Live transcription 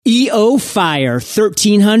EO Fire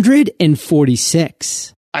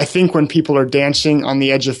 1346. I think when people are dancing on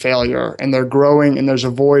the edge of failure and they're growing and there's a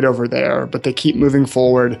void over there, but they keep moving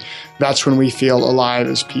forward, that's when we feel alive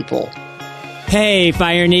as people. Hey,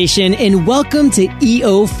 Fire Nation, and welcome to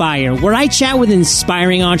EO Fire, where I chat with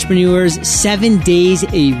inspiring entrepreneurs 7 days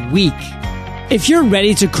a week. If you're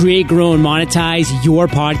ready to create, grow, and monetize your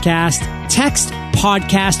podcast, text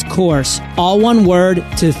podcast course, all one word,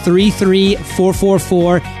 to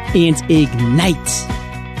 33444 and ignite.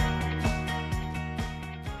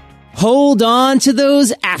 Hold on to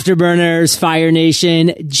those afterburners, Fire Nation.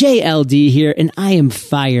 JLD here, and I am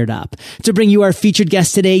fired up to bring you our featured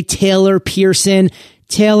guest today, Taylor Pearson.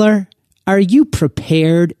 Taylor, are you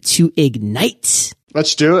prepared to ignite?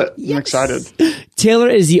 Let's do it. Yes. I'm excited. Taylor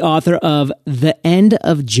is the author of The End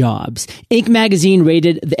of Jobs. Inc. magazine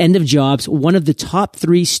rated The End of Jobs one of the top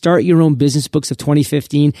 3 start your own business books of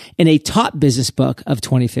 2015 and a top business book of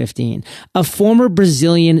 2015. A former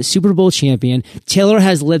Brazilian Super Bowl champion, Taylor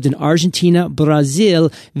has lived in Argentina,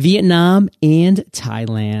 Brazil, Vietnam, and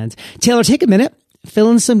Thailand. Taylor, take a minute, fill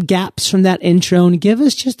in some gaps from that intro, and give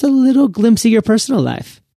us just a little glimpse of your personal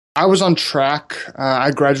life. I was on track.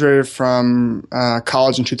 I graduated from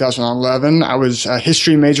college in 2011. I was a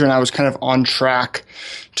history major, and I was kind of on track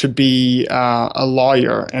to be a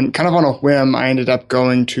lawyer. And kind of on a whim, I ended up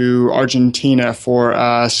going to Argentina for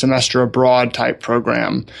a semester abroad type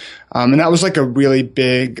program. And that was like a really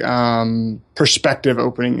big perspective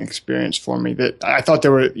opening experience for me, that I thought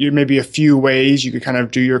there were maybe a few ways you could kind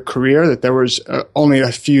of do your career, that there was only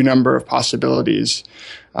a few number of possibilities.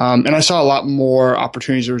 And I saw a lot more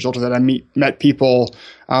opportunities as a result of that. I met people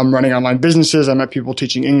running online businesses. I met people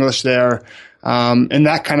teaching English there. And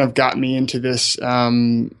that kind of got me into this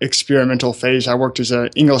experimental phase. I worked as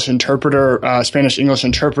an English interpreter, Spanish English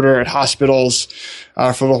interpreter at hospitals for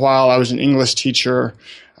a little while. I was an English teacher.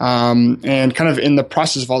 And kind of in the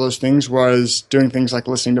process of all those things was doing things like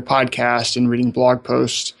listening to podcasts and reading blog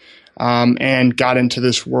posts, and got into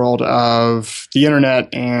this world of the internet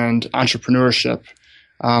and entrepreneurship.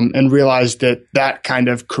 And realized that that kind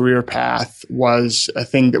of career path was a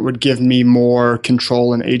thing that would give me more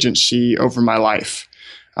control and agency over my life,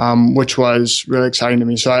 which was really exciting to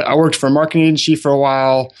me. So I worked for a marketing agency for a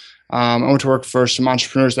while. I went to work for some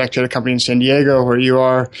entrepreneurs that actually had a company in San Diego, where you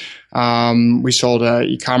are. We sold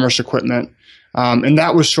e-commerce equipment. And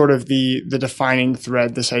that was sort of the defining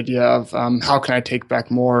thread, this idea of how can I take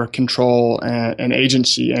back more control and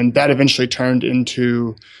agency. And that eventually turned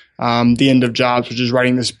into The End of Jobs, which is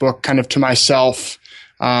writing this book kind of to myself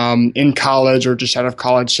in college or just out of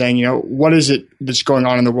college, saying, what is it that's going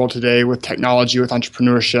on in the world today with technology, with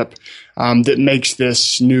entrepreneurship, that makes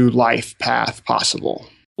this new life path possible?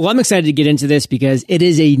 Well, I'm excited to get into this because it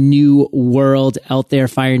is a new world out there,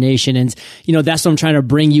 Fire Nation. And, that's what I'm trying to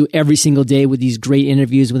bring you every single day with these great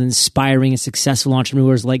interviews with inspiring and successful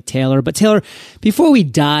entrepreneurs like Taylor. But Taylor, before we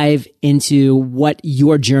dive into what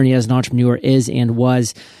your journey as an entrepreneur is and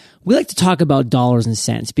was, we like to talk about dollars and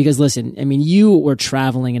cents because, listen, you were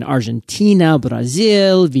traveling in Argentina,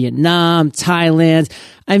 Brazil, Vietnam, Thailand.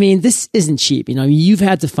 This isn't cheap. You've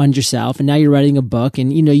had to fund yourself, and now you're writing a book,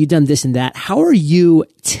 and, you've done this and that. How are you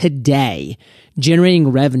today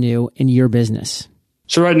generating revenue in your business?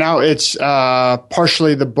 So right now it's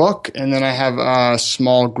partially the book, and then I have a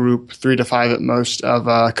small group, 3 to 5 at most,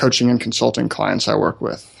 of coaching and consulting clients I work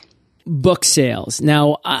with. Book sales.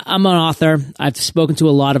 Now, I'm an author. I've spoken to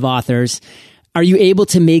a lot of authors. Are you able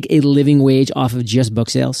to make a living wage off of just book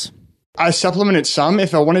sales? I supplement it some.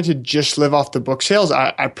 If I wanted to just live off the book sales,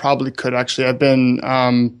 I probably could actually. I've been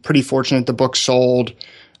pretty fortunate. The book sold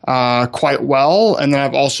quite well. And then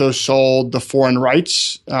I've also sold the foreign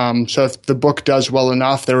rights. So if the book does well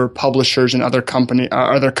enough, there are publishers in other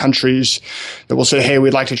countries that will say, hey,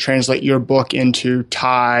 we'd like to translate your book into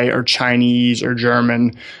Thai or Chinese or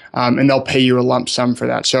German. And they'll pay you a lump sum for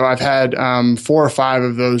that. So I've had 4 or 5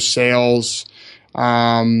 of those sales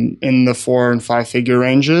in the 4 and 5 figure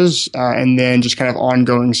ranges, and then just kind of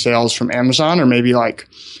ongoing sales from Amazon, or maybe like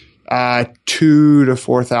 2,000 to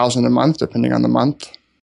 4,000 a month, depending on the month.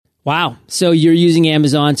 Wow. So you're using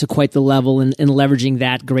Amazon to quite the level and leveraging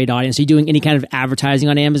that great audience. Are you doing any kind of advertising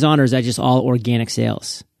on Amazon, or is that just all organic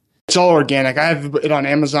sales? It's all organic. I have it on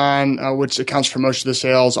Amazon, which accounts for most of the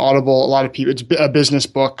sales. Audible, a lot of people, it's a business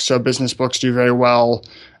book, so business books do very well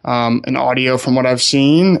in audio from what I've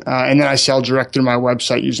seen. And then I sell direct through my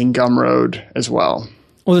website using Gumroad as well.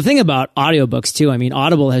 Well, the thing about audiobooks too, I mean,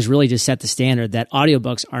 Audible has really just set the standard that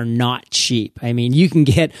audiobooks are not cheap. I mean, you can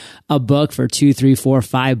get a book for $2, $3,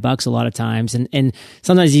 $4, $5 a lot of times. And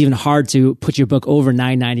sometimes it's even hard to put your book over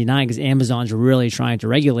 $9.99 because Amazon's really trying to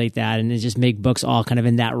regulate that and just make books all kind of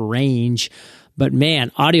in that range. But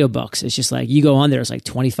man, audiobooks, it's just like you go on there, it's like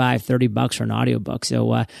 $25, $30 for an audiobook.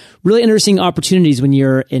 So really interesting opportunities when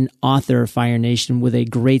you're an author, Fire Nation, with a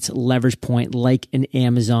great leverage point like an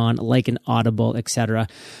Amazon, like an Audible, etc.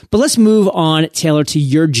 But let's move on, Taylor, to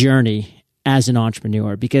your journey as an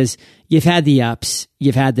entrepreneur, because you've had the ups,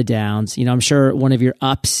 you've had the downs. You know, I'm sure one of your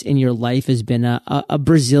ups in your life has been a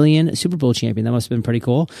Brazilian Super Bowl champion. That must have been pretty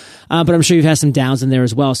cool. But I'm sure you've had some downs in there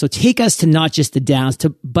as well. So take us to not just the downs,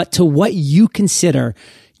 but to what you consider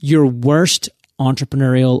your worst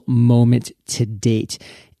entrepreneurial moment to date.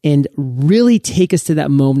 And really take us to that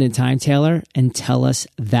moment in time, Taylor, and tell us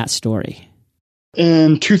that story.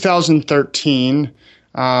 In 2013,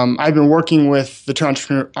 I've been working with the two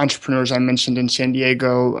entrepreneurs I mentioned in San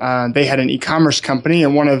Diego. They had an e-commerce company,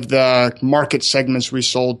 and one of the market segments we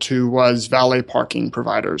sold to was valet parking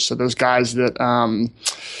providers. So those guys that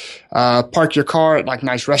park your car at like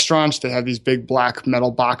nice restaurants, they have these big black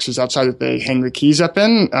metal boxes outside that they hang the keys up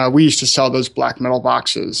in. We used to sell those black metal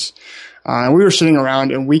boxes. And we were sitting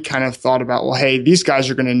around and we kind of thought about, well, hey, these guys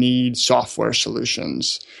are going to need software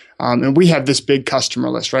solutions. And we have this big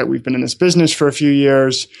customer list, right? We've been in this business for a few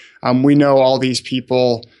years. We know all these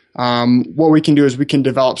people. What we can do is we can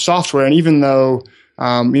develop software. And even though,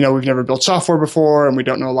 we've never built software before and we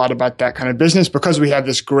don't know a lot about that kind of business, because we have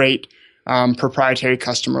this great proprietary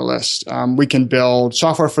customer list, we can build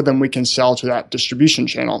software for them. We can sell to that distribution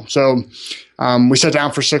channel. So we sat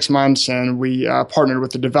down for 6 months and we partnered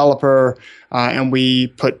with the developer and we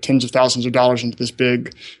put tens of thousands of dollars into this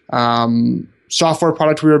big software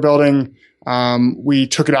product we were building. We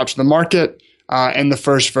took it out to the market, and the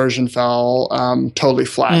first version fell totally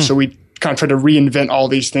flat. So we kind of tried to reinvent all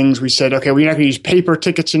these things. We said, okay, we're not going to use paper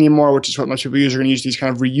tickets anymore, which is what most people use. We're going to use these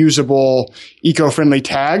kind of reusable, eco-friendly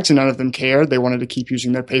tags, and none of them cared. They wanted to keep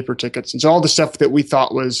using their paper tickets. And so all the stuff that we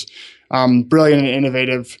thought was brilliant and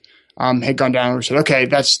innovative had gone down. We said, okay,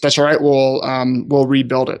 that's all right. We'll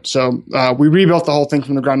rebuild it. So we rebuilt the whole thing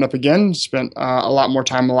from the ground up again. Spent a lot more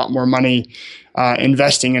time, a lot more money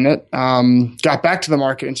investing in it. Got back to the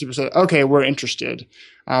market and people said, okay, we're interested.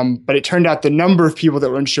 But it turned out the number of people that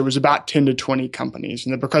were interested was about 10 to 20 companies.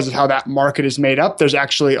 And that because of how that market is made up, there's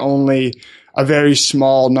actually only a very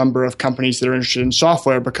small number of companies that are interested in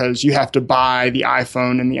software because you have to buy the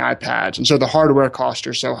iPhone and the iPads. And so the hardware costs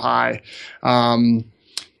are so high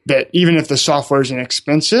that even if the software is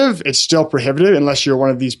inexpensive, it's still prohibitive unless you're one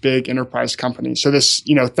of these big enterprise companies. So this,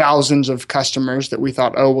 thousands of customers that we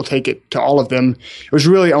thought, we'll take it to all of them. It was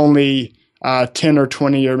really only 10 or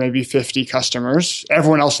 20 or maybe 50 customers.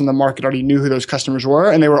 Everyone else in the market already knew who those customers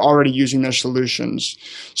were, and they were already using their solutions.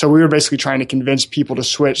 So we were basically trying to convince people to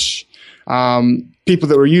switch, people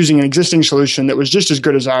that were using an existing solution that was just as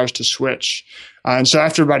good as ours to switch. And so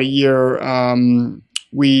after about a year,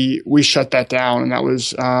 we shut that down, and that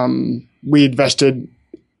was we invested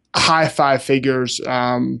high five figures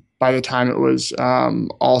by the time it was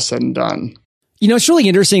all said and done. It's really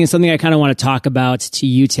interesting and something I kind of want to talk about to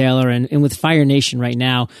you, Taylor, and with Fire Nation right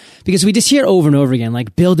now, because we just hear over and over again,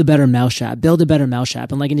 like, build a better mousetrap, build a better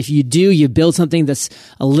mousetrap. And if you do, you build something that's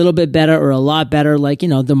a little bit better or a lot better,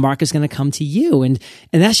 the market's going to come to you. And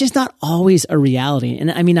that's just not always a reality.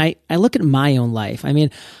 And I mean, I look at my own life. I mean,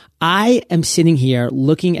 I am sitting here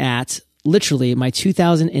looking at literally my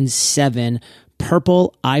 2007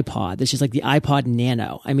 purple iPod. This is like the iPod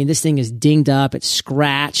Nano. I mean, this thing is dinged up. It's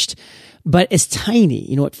scratched, but it's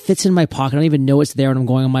tiny. It fits in my pocket. I don't even know it's there when I'm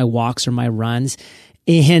going on my walks or my runs.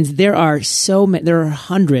 And there are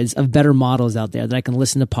hundreds of better models out there that I can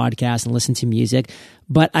listen to podcasts and listen to music,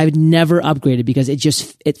 but I've never upgraded because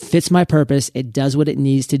it fits my purpose. It does what it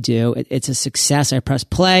needs to do. It's a success. I press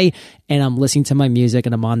play and I'm listening to my music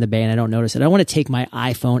and I'm on the bay and I don't notice it. I want to take my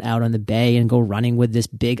iPhone out on the bay and go running with this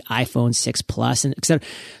big iPhone 6 Plus and et cetera.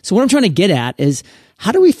 So what I'm trying to get at is,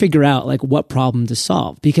 how do we figure out what problem to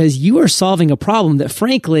solve? Because you are solving a problem that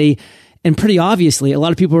frankly, and pretty obviously, a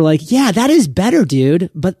lot of people are like, yeah, that is better,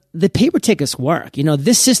 dude. But the paper tickets work.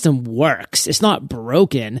 This system works. It's not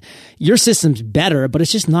broken. Your system's better, but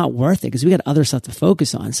it's just not worth it because we got other stuff to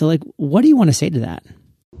focus on. So what do you want to say to that?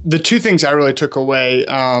 the two things I really took away,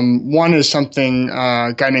 one is something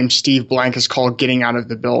a guy named Steve Blank has called getting out of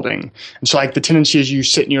the building. And so like the tendency is you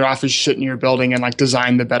sit in your office, you sit in your building and like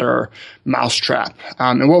design the better mousetrap.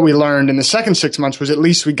 And what we learned in the second 6 months was at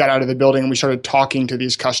least we got out of the building and we started talking to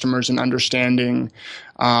these customers and understanding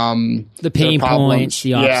the pain points,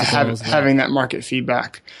 the obstacles. Having that market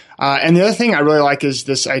feedback. And the other thing I really like is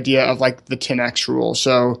this idea of like the 10x rule.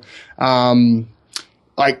 So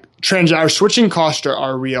like our switching costs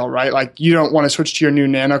are real, right? Like you don't want to switch to your new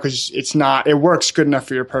Nano because it works good enough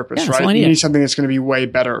for your purpose, right? You need something that's going to be way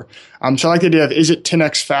better. So I like the idea of, is it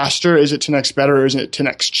 10x faster? Is it 10x better? Or is it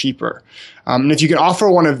 10x cheaper? And if you can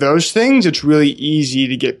offer one of those things, it's really easy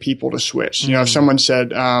to get people to switch. You know, if someone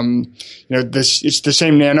said, it's the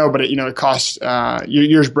same Nano, but it costs,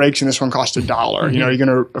 yours breaks and this one costs $1. Mm-hmm. You're going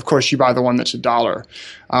to, of course, you buy the one that's $1.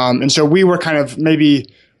 And so we were kind of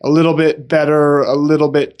maybe a little bit better, a little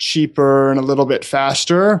bit cheaper, and a little bit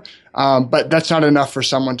faster. But that's not enough for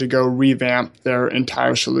someone to go revamp their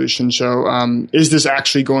entire solution. So is this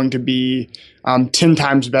actually going to be 10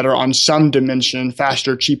 times better on some dimension,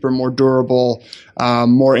 faster, cheaper, more durable,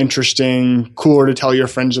 more interesting, cooler to tell your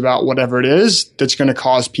friends about, whatever it is that's going to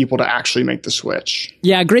cause people to actually make the switch?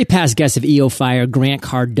 Yeah, a great past guest of EO Fire, Grant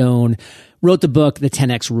Cardone, wrote the book, The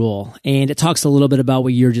 10X Rule, and it talks a little bit about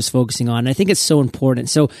what you're just focusing on. And I think it's so important.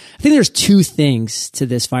 So I think there's two things to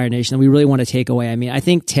this, Fire Nation, that we really want to take away. I mean, I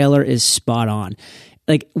think Taylor is spot on.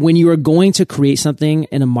 Like when you are going to create something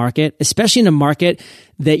in a market, especially in a market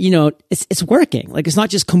that, it's working. Like it's not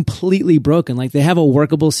just completely broken. Like they have a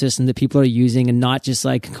workable system that people are using and not just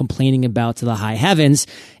like complaining about to the high heavens.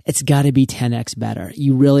 It's got to be 10x better.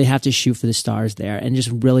 You really have to shoot for the stars there and just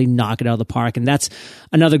really knock it out of the park. And that's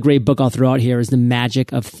another great book I'll throw out here is The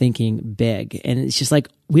Magic of Thinking Big. And it's just like,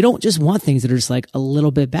 we don't just want things that are just like a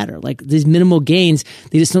little bit better. Like these minimal gains,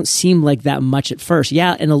 they just don't seem like that much at first.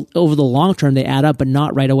 Yeah, and over the long term, they add up, but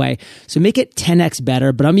not right away. So make it 10x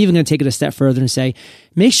better. But I'm even going to take it a step further and say,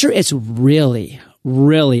 make sure it's really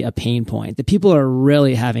a pain point, that people are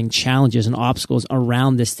really having challenges and obstacles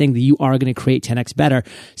around this thing that you are going to create 10x better.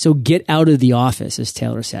 So get out of the office, as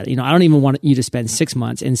Taylor said. I don't even want you to spend 6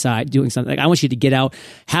 months inside doing something. Like I want you to get out,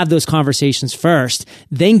 have those conversations first,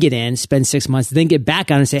 then get in, spend 6 months, then get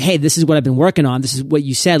back out and say, hey, this is what I've been working on. This is what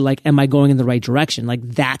you said. Like, am I going in the right direction? Like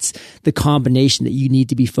that's the combination that you need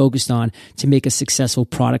to be focused on to make a successful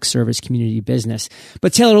product, service, community business.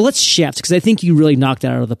 But Taylor, let's shift because I think you really knocked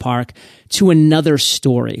that out of the park to another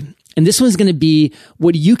story. And this one's going to be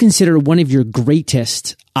what you consider one of your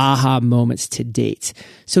greatest aha moments to date.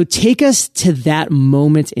 So take us to that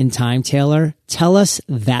moment in time, Taylor. Tell us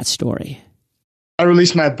that story. I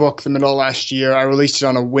released my book the middle of last year. I released it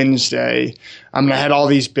on a Wednesday. And I had all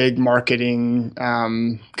these big marketing,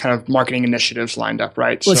 marketing initiatives lined up,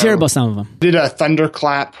 right? Let's hear about some of them. Did a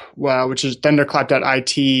Thunderclap, which is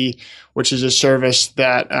thunderclap.it, which is a service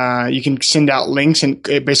that you can send out links and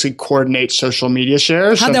it basically coordinates social media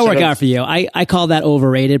shares. How'd that work out for you? I call that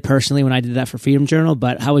overrated personally when I did that for Freedom Journal,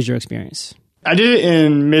 but how was your experience? I did it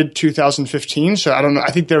in mid 2015, so I don't know.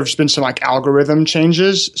 I think there's been some like algorithm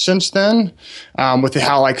changes since then, with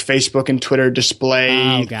how like Facebook and Twitter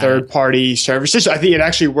display third party services. I think it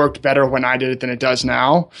actually worked better when I did it than it does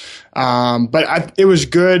now. But it was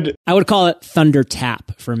good. I would call it Thunder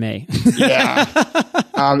Tap for me. Yeah.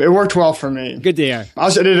 It worked well for me. Good to hear. I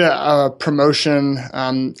also did a promotion.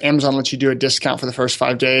 Amazon lets you do a discount for the first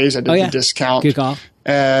 5 days. I did the discount. Good call.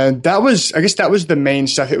 And that was the main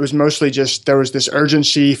stuff. It was mostly just, there was this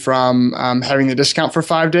urgency from having the discount for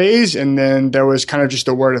 5 days. And then there was kind of just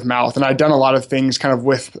the word of mouth. And I'd done a lot of things kind of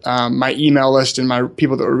with my email list and my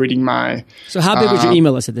people that were reading my. So how big was your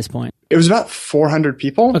email list at this point? It was about 400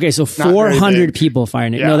 people. Okay, so 400 people, Fire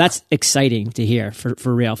Nation. Yeah. No, that's exciting to hear for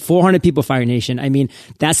real. 400 people, Fire Nation. I mean,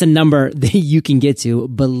 that's a number that you can get to,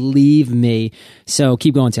 believe me. So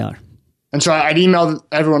keep going, Taylor. And so I'd email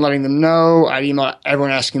everyone letting them know. I'd email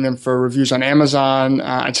everyone asking them for reviews on Amazon.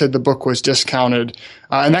 I said the book was discounted.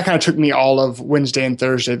 And that kind of took me all of Wednesday and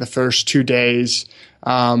Thursday, the first 2 days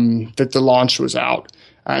that the launch was out.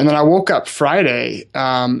 And then I woke up Friday,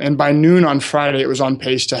 and by noon on Friday, it was on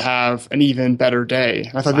pace to have an even better day.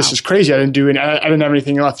 And I thought, This is crazy. I didn't have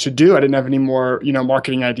anything left to do. I didn't have any more,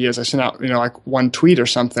 marketing ideas. I sent out, like one tweet or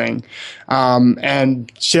something.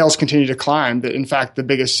 And sales continued to climb. In fact, the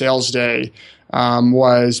biggest sales day,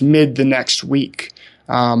 was mid the next week.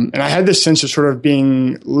 And I had this sense of sort of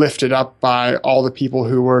being lifted up by all the people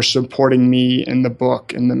who were supporting me in the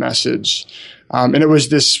book and the message. And it was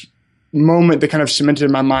this moment that kind of cemented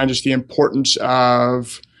in my mind just the importance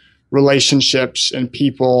of relationships and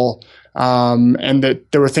people. And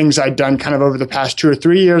that there were things I'd done kind of over the past 2 or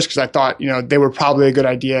 3 years because I thought, they were probably a good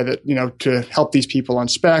idea that, to help these people on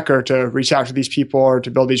spec or to reach out to these people or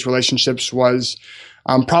to build these relationships was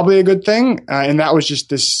probably a good thing. And that was just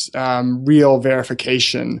this real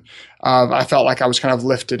verification of I felt like I was kind of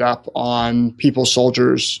lifted up on people's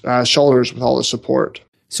shoulders with all the support.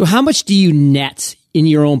 So how much do you net in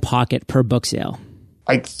your own pocket per book sale?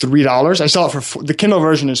 Like $3. I sell it for the Kindle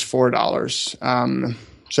version is $4.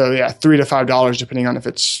 So yeah, $3 to $5, depending on if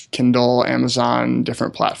it's Kindle, Amazon,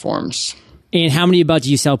 different platforms. And how many about do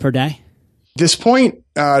you sell per day? At this point,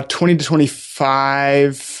 20 to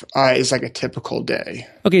 25 is like a typical day.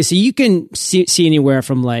 Okay, so you can see anywhere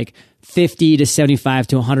from like 50 to 75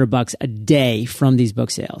 to $100 a day from these book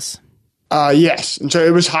sales. Yes. And so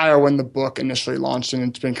it was higher when the book initially launched, and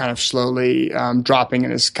it's been kind of slowly dropping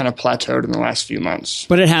and has kind of plateaued in the last few months.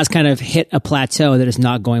 But it has kind of hit a plateau that is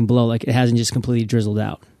not going below, like it hasn't just completely drizzled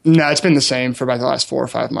out. No, it's been the same for about the last 4 or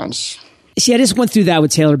 5 months. See, I just went through that with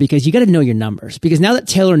Taylor because you got to know your numbers. Because now that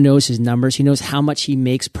Taylor knows his numbers, he knows how much he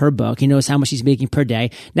makes per book. He knows how much he's making per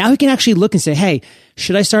day. Now he can actually look and say, hey,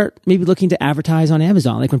 should I start maybe looking to advertise on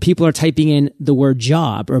Amazon? Like when people are typing in the word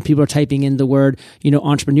job or people are typing in the word,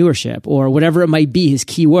 entrepreneurship or whatever it might be, his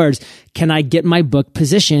keywords, can I get my book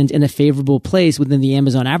positioned in a favorable place within the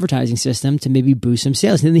Amazon advertising system to maybe boost some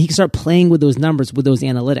sales? And then he can start playing with those numbers, with those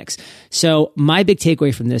analytics. So my big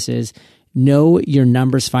takeaway from this is, know your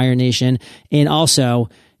numbers, Fire Nation. And also,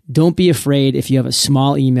 don't be afraid if you have a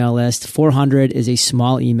small email list. 400 is a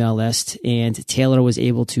small email list. And Taylor was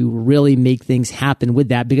able to really make things happen with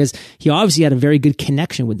that because he obviously had a very good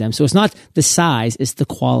connection with them. So it's not the size, it's the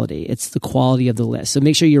quality. It's the quality of the list. So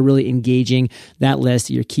make sure you're really engaging that list.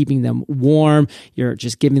 You're keeping them warm. You're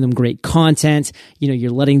just giving them great content.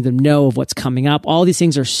 You're letting them know of what's coming up. All these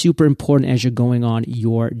things are super important as you're going on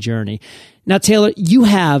your journey. Now, Taylor, you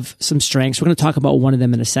have some strengths. We're going to talk about one of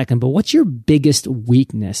them in a second, but what's your biggest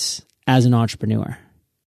weakness as an entrepreneur?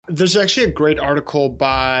 There's actually a great article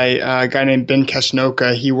by a guy named Ben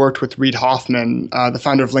Kesnoka. He worked with Reid Hoffman, the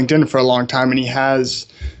founder of LinkedIn, for a long time, and he has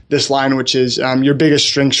this line, which is your biggest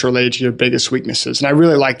strengths relate to your biggest weaknesses. And I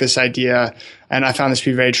really like this idea, and I found this to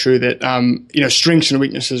be very true that strengths and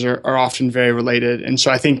weaknesses are often very related. And so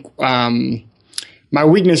I think my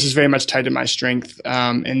weakness is very much tied to my strength,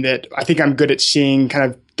 in that I think I'm good at seeing kind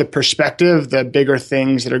of the perspective, the bigger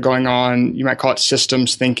things that are going on. You might call it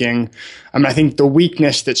systems thinking. I think the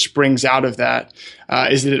weakness that springs out of that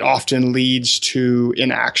is that it often leads to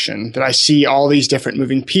inaction, that I see all these different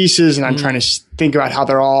moving pieces and I'm trying to think about how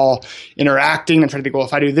they're all interacting. I'm trying to think, well,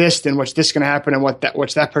 if I do this, then what's this going to happen and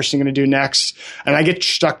what's that person going to do next? And I get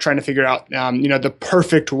stuck trying to figure out, the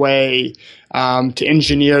perfect way to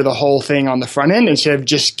engineer the whole thing on the front end instead of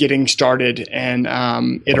just getting started and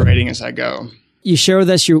iterating as I go. You share with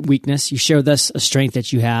us your weakness. You share with us a strength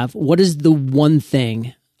that you have. What is the one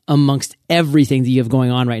thing amongst everything that you have going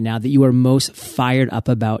on right now that you are most fired up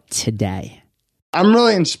about today? I'm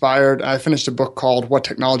really inspired. I finished a book called What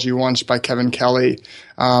Technology Wants by Kevin Kelly.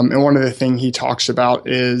 And one of the things he talks about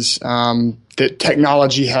is that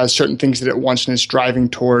technology has certain things that it wants and it's driving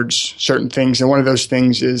towards certain things. And one of those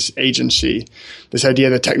things is agency. This idea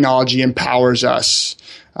that technology empowers us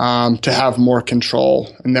to have more control,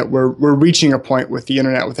 and that we're reaching a point with the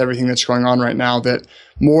internet, with everything that's going on right now, that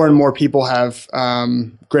more and more people have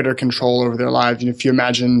greater control over their lives. If you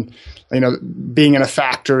imagine, being in a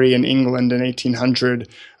factory in England in 1800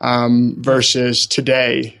 versus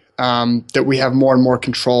today, that we have more and more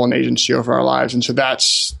control and agency over our lives. And so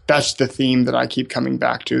that's the theme that I keep coming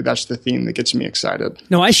back to. That's the theme that gets me excited.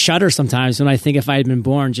 No, I shudder sometimes when I think if I had been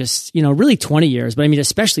born just, really 20 years, but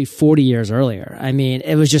especially 40 years earlier.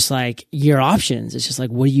 It was just like your options. It's just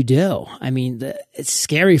like, what do you do? It's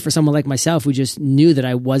scary for someone like myself who just knew that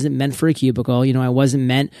I wasn't meant for a cubicle. I wasn't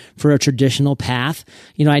meant for a traditional path.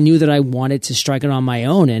 I knew that I wanted to strike it on my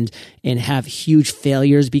own and have huge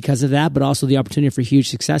failures because of that, but also the opportunity for huge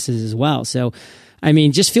successes as well. So,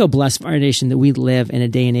 just feel blessed, Fire Nation, that we live in a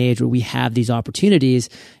day and age where we have these opportunities.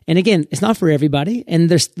 And again, it's not for everybody. And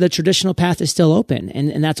the traditional path is still open.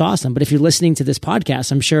 And that's awesome. But if you're listening to this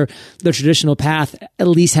podcast, I'm sure the traditional path at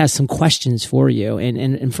least has some questions for you.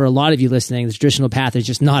 And for a lot of you listening, the traditional path is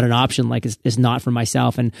just not an option, like it's not for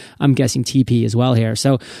myself. And I'm guessing TP as well here.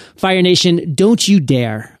 So Fire Nation, don't you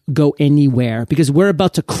dare go anywhere because we're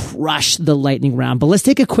about to crush the lightning round. But let's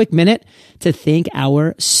take a quick minute to thank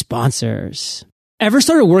our sponsors. Ever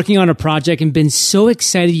started working on a project and been so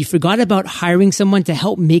excited you forgot about hiring someone to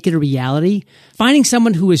help make it a reality? Finding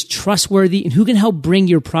someone who is trustworthy and who can help bring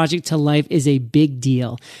your project to life is a big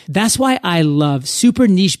deal. That's why I love super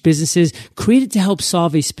niche businesses created to help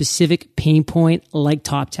solve a specific pain point like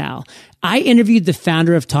TopTal. I interviewed the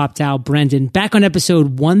founder of TopTal, Brendan, back on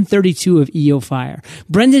episode 132 of EO Fire.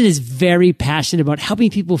 Brendan is very passionate about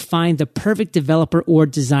helping people find the perfect developer or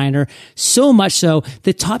designer, so much so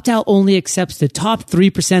that TopTal only accepts the top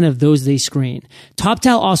 3% of those they screen.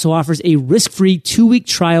 TopTal also offers a risk-free 2-week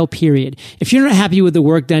trial period. If you're not happy with the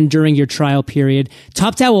work done during your trial period,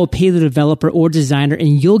 TopTal will pay the developer or designer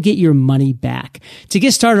and you'll get your money back. To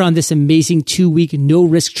get started on this amazing 2-week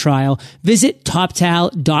no-risk trial, visit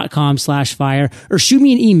toptal.com/fire or shoot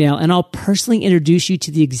me an email and I'll personally introduce you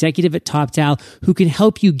to the executive at TopTal who can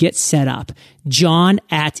help you get set up.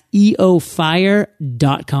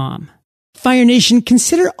 John@eofire.com. Fire Nation,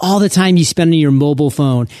 consider all the time you spend on your mobile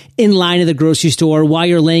phone, in line at the grocery store, while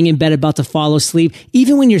you're laying in bed about to fall asleep,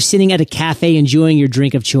 even when you're sitting at a cafe enjoying your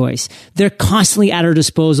drink of choice. They're constantly at our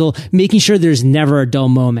disposal, making sure there's never a dull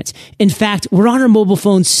moment. In fact, we're on our mobile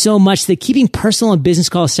phones so much that keeping personal and business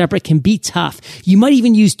calls separate can be tough. You might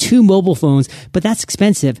even use 2 mobile phones, but that's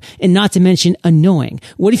expensive and not to mention annoying.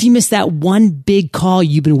 What if you miss that one big call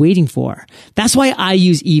you've been waiting for? That's why I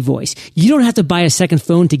use eVoice. You don't have to buy a second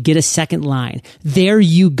phone to get a second line. There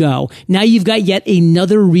you go. Now you've got yet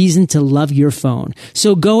another reason to love your phone.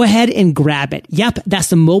 So go ahead and grab it. Yep, that's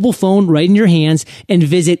the mobile phone right in your hands, and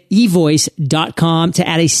visit evoice.com to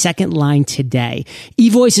add a second line today.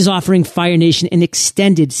 eVoice is offering Fire Nation an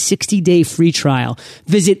extended 60-day free trial.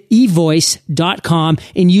 Visit evoice.com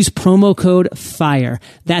and use promo code FIRE.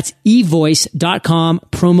 That's evoice.com,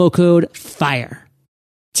 promo code FIRE.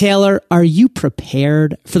 Taylor, are you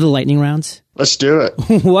prepared for the lightning rounds? Let's do it.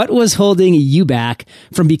 What was holding you back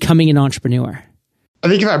from becoming an entrepreneur? I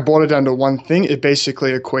think if I boiled it down to one thing, it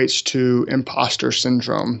basically equates to imposter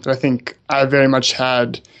syndrome. I think I very much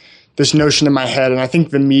had this notion in my head, and I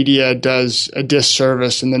think the media does a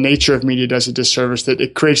disservice, and the nature of media does a disservice, that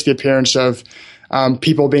it creates the appearance of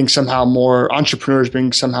people being somehow more, entrepreneurs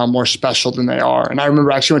being somehow more special than they are. And I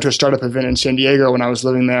remember I actually went to a startup event in San Diego when I was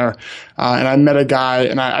living there, and I met a guy,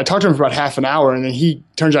 and I talked to him for about half an hour, and then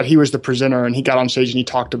turns out he was the presenter, and he got on stage and he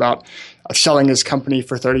talked about selling his company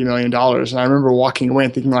for $30 million. And I remember walking away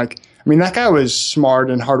and thinking, like, I mean, that guy was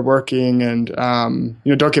smart and hardworking, and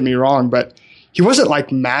don't get me wrong, but he wasn't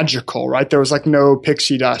like magical, right? There was like no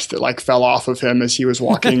pixie dust that like fell off of him as he was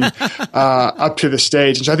walking up to the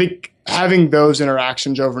stage. And so I think having those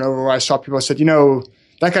interactions over and over, where I saw people, I said,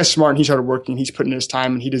 that guy's smart and he's hardworking, he's putting in his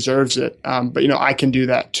time and he deserves it. But I can do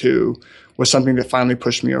that too, was something that finally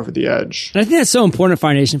pushed me over the edge. And I think that's so important,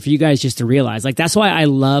 Fire Nation, for you guys just to realize. Like, that's why I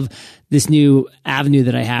love this new avenue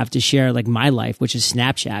that I have to share like my life, which is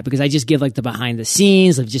Snapchat, because I just give like the behind the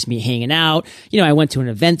scenes of just me hanging out. I went to an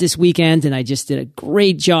event this weekend and I just did a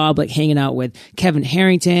great job like hanging out with Kevin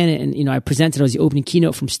Harrington, and I presented, I was the opening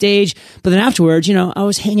keynote from stage. But then afterwards, I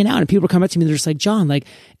was hanging out and people were coming up to me, they're just like, John, like,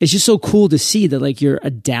 it's just so cool to see that like you're a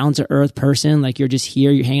down to earth person, like you're just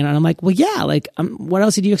here, you're hanging out. And I'm like, well, yeah, like what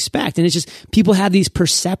else did you expect? And it's just, people have these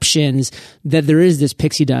perceptions that there is this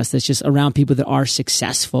pixie dust that's just around people that are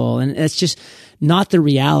successful, and that's just not the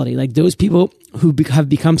reality. Like, those people who have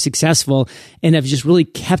become successful and have just really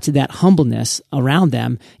kept that humbleness around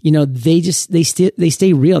them, they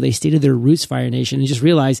stay real. They stay to their roots, Fire Nation, and just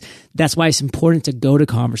realize that's why it's important to go to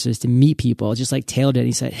conferences, to meet people, just like Taylor did.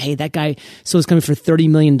 He said, hey, that guy sold his company for $30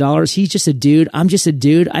 million. He's just a dude. I'm just a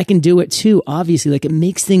dude. I can do it too. Obviously, like, it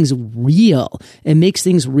makes things real. It makes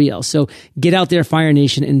things real. So get out there, Fire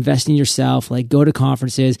Nation, invest in yourself, like go to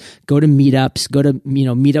conferences, go to meetups, go to,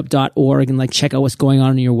 meetup.org and like check out what's going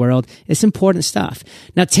on in your world. It's important stuff.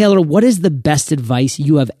 Now, Taylor, what is the best advice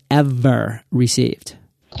you have ever received?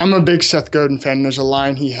 I'm a big Seth Godin fan. There's a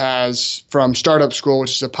line he has from Startup School,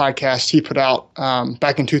 which is a podcast he put out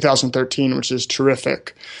back in 2013, which is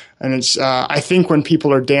terrific. And it's, I think when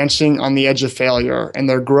people are dancing on the edge of failure and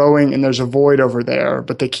they're growing and there's a void over there,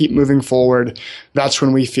 but they keep moving forward, that's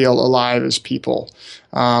when we feel alive as people.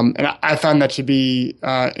 And I found that to be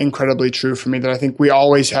incredibly true for me, that I think we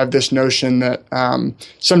always have this notion that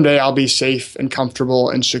someday I'll be safe and comfortable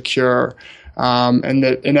and secure. And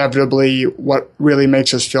that inevitably what really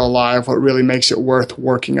makes us feel alive, what really makes it worth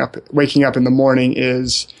waking up in the morning,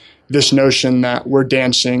 is this notion that we're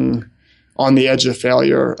dancing on the edge of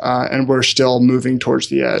failure, and we're still moving towards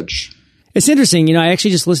the edge. It's interesting. I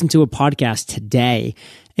actually just listened to a podcast today,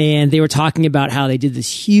 And they were talking about how they did this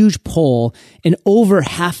huge poll, and over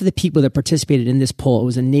half of the people that participated in this poll, it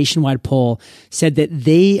was a nationwide poll, said that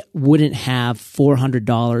they wouldn't have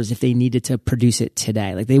 $400 if they needed to produce it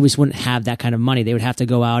today. Like they just wouldn't have that kind of money. They would have to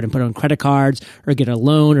go out and put it on credit cards or get a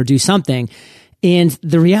loan or do something. And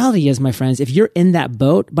the reality is, my friends, if you're in that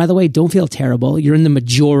boat, by the way, don't feel terrible. You're in the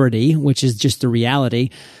majority, which is just the reality.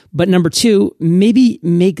 But number two, maybe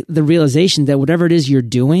make the realization that whatever it is you're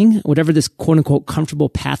doing, whatever this quote unquote comfortable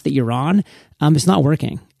path that you're on, it's not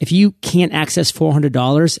working. If you can't access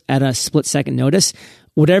 $400 at a split second notice,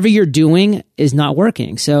 whatever you're doing is not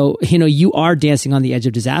working. So, you are dancing on the edge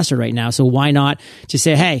of disaster right now. So why not just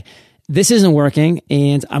say, hey, this isn't working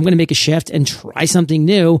and I'm going to make a shift and try something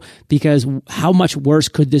new, because how much worse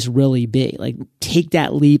could this really be? Like, take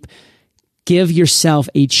that leap, give yourself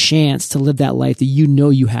a chance to live that life that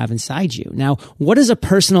you have inside you. Now, what is a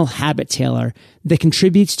personal habit, Taylor, that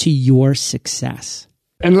contributes to your success?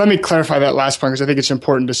 And let me clarify that last point, because I think it's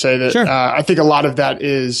important to say that sure. I think a lot of that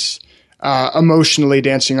is emotionally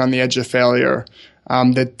dancing on the edge of failure.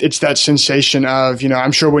 That it's that sensation of,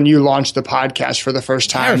 I'm sure when you launched the podcast for the first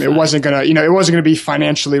time, terrifying. It wasn't gonna be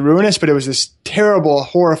financially ruinous, but it was this terrible,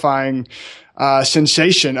 horrifying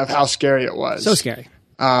sensation of how scary it was. So scary.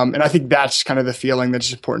 And I think that's kind of the feeling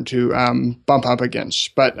that's important to bump up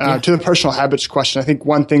against. But to the personal habits question, I think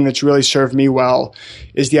one thing that's really served me well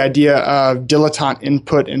is the idea of dilettante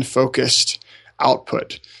input and focused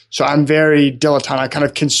output. So I'm very dilettante. I kind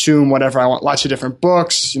of consume whatever I want. Lots of different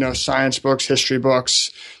books, science books, history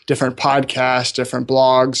books, different podcasts, different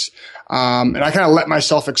blogs. And I kind of let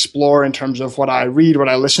myself explore in terms of what I read, what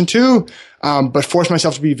I listen to, but force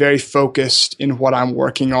myself to be very focused in what I'm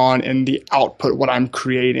working on and the output, what I'm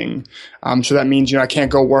creating. So that means, I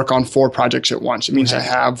can't go work on 4 projects at once. It means I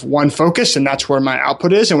have one focus, and that's where my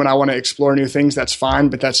output is. And when I want to explore new things, that's fine.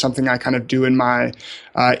 But that's something I kind of do in my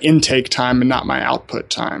intake time and not my output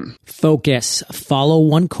time. Focus. Follow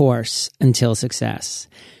one course until success.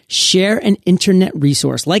 Share an internet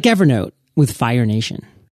resource like Evernote with Fire Nation.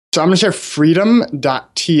 So I'm going to share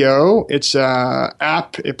freedom.to. It's an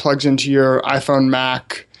app. It plugs into your iPhone,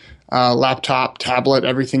 Mac, laptop, tablet,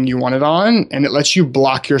 everything you want it on, and it lets you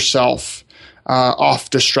block yourself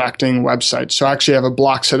off distracting websites. So I actually have a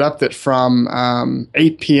block set up that from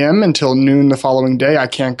 8 p.m. until noon the following day, I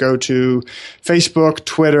can't go to Facebook,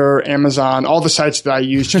 Twitter, Amazon, all the sites that I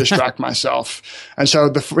use to distract myself. And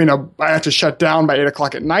so I have to shut down by 8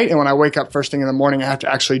 o'clock at night. And when I wake up first thing in the morning, I have to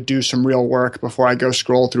actually do some real work before I go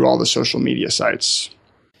scroll through all the social media sites.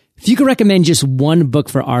 If you could recommend just one book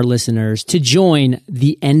for our listeners to join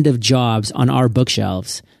the end of jobs on our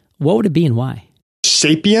bookshelves, what would it be and why?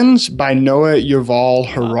 Sapiens by Noah Yuval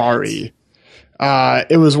Harari.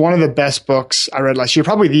 It was one of the best books I read last year,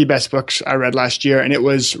 probably the best books I read last year. And it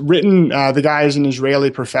was written, the guy is an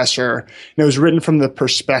Israeli professor, and it was written from the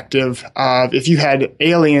perspective of if you had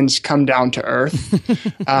aliens come down to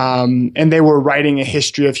Earth and they were writing a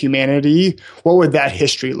history of humanity, what would that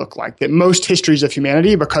history look like? That most histories of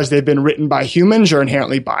humanity, because they've been written by humans, are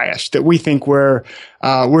inherently biased, that we think we're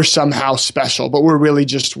somehow special, but we're really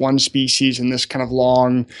just one species in this kind of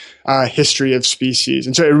long history of species.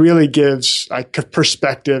 And so it really gives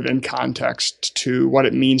perspective and context to what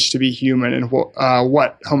it means to be human and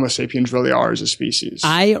what Homo sapiens really are as a species.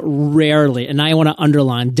 I rarely, and I want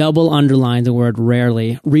to double underline the word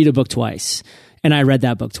rarely, read a book twice. And I read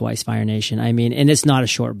that book twice, Fire Nation. I mean, and it's not a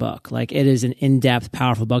short book. Like, it is an in-depth,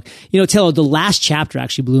 powerful book. Taylor, the last chapter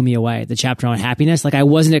actually blew me away. The chapter on happiness. Like, I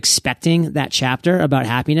wasn't expecting that chapter about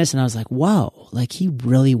happiness. And I was like, whoa, like he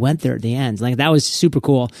really went there at the end. Like, that was super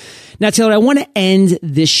cool. Now, Taylor, I want to end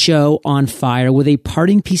this show on fire with a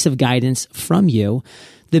parting piece of guidance from you,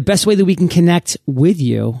 the best way that we can connect with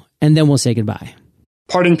you, and then we'll say goodbye.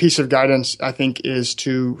 Parting piece of guidance, I think, is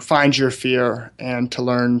to find your fear and to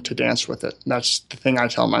learn to dance with it. That's the thing I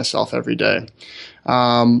tell myself every day.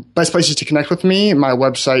 Best places to connect with me, my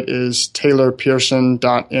website is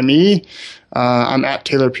taylorpearson.me. I'm at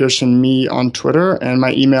Taylor Pearson me on Twitter, and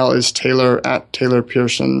my email is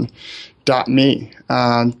taylor@taylorpearson.me.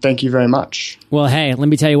 Thank you very much. Well, hey, let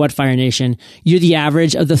me tell you what, Fire Nation, you're the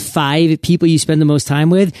average of the 5 people you spend the most time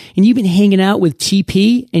with, and you've been hanging out with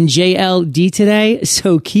TP and JLD today,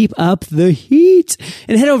 so keep up the heat.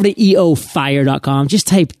 And head over to eofire.com. Just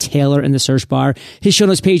type Taylor in the search bar. His show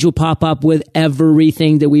notes page will pop up with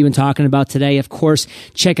everything that we've been talking about today. Of course,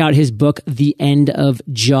 check out his book, The End of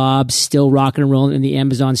Jobs, still rocking and rolling in the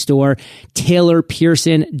Amazon store,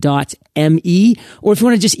 taylorpearson.me. Or if you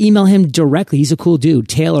want to just email him directly, he's a cool dude,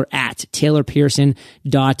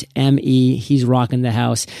 Taylor@taylorpearson.me. He's rocking the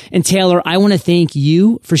house. And Taylor, I want to thank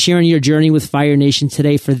you for sharing your journey with Fire Nation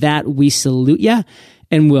today. For that, we salute you.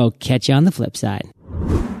 and we'll catch you on the flip side.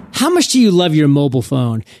 How much do you love your mobile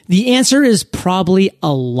phone? The answer is probably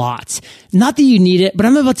a lot. Not that you need it, but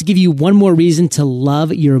I'm about to give you one more reason to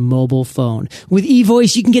love your mobile phone. With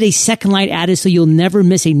eVoice, you can get a second line added so you'll never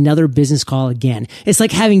miss another business call again. It's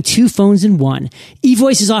like having two phones in one.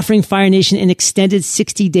 eVoice is offering Fire Nation an extended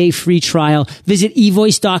 60-day free trial. Visit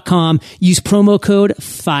eVoice.com. Use promo code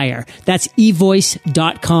FIRE. That's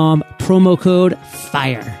eVoice.com, promo code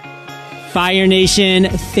FIRE. Fire Nation,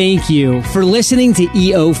 thank you for listening to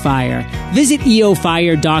EO Fire. Visit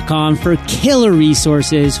eofire.com for killer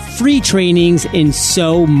resources, free trainings, and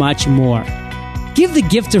so much more. Give the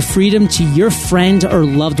gift of freedom to your friend or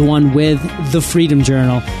loved one with the Freedom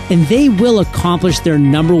Journal, and they will accomplish their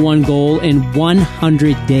number one goal in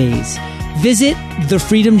 100 days. Visit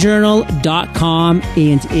thefreedomjournal.com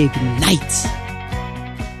and ignite.